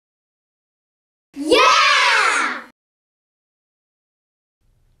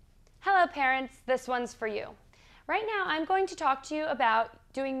Hello parents, this one's for you. Right now I'm going to talk to you about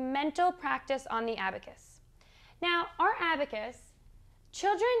doing mental practice on the abacus. Now our abacus,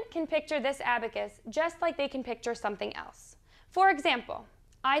 children can picture this abacus just like they can picture something else. For example,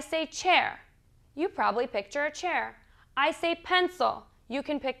 I say chair, you probably picture a chair. I say pencil, you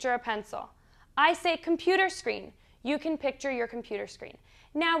can picture a pencil. I say computer screen, you can picture your computer screen.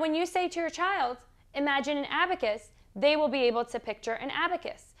 Now when you say to your child, imagine an abacus, they will be able to picture an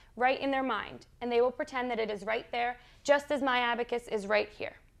abacus right in their mind, and they will pretend that it is right there, just as my abacus is right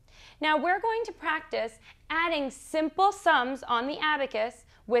here. Now we're going to practice adding simple sums on the abacus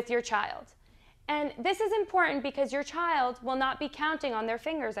with your child. And this is important because your child will not be counting on their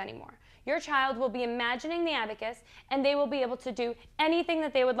fingers anymore. Your child will be imagining the abacus, and they will be able to do anything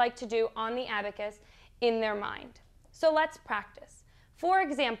that they would like to do on the abacus in their mind. So let's practice. For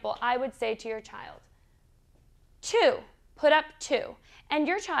example, I would say to your child, 2, put up 2. And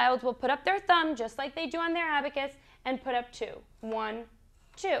your child will put up their thumb just like they do on their abacus and put up 2. 1,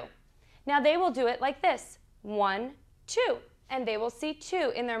 2. Now they will do it like this, 1, 2. And they will see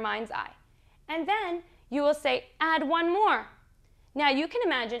 2 in their mind's eye. And then you will say, add 1 more. Now you can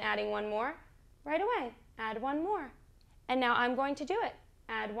imagine adding 1 more right away. Add 1 more. And now I'm going to do it.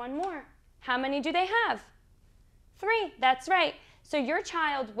 Add 1 more. How many do they have? 3. That's right. So your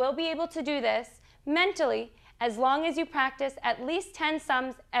child will be able to do this mentally as long as you practice at least 10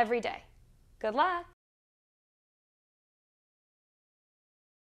 sums every day. Good luck.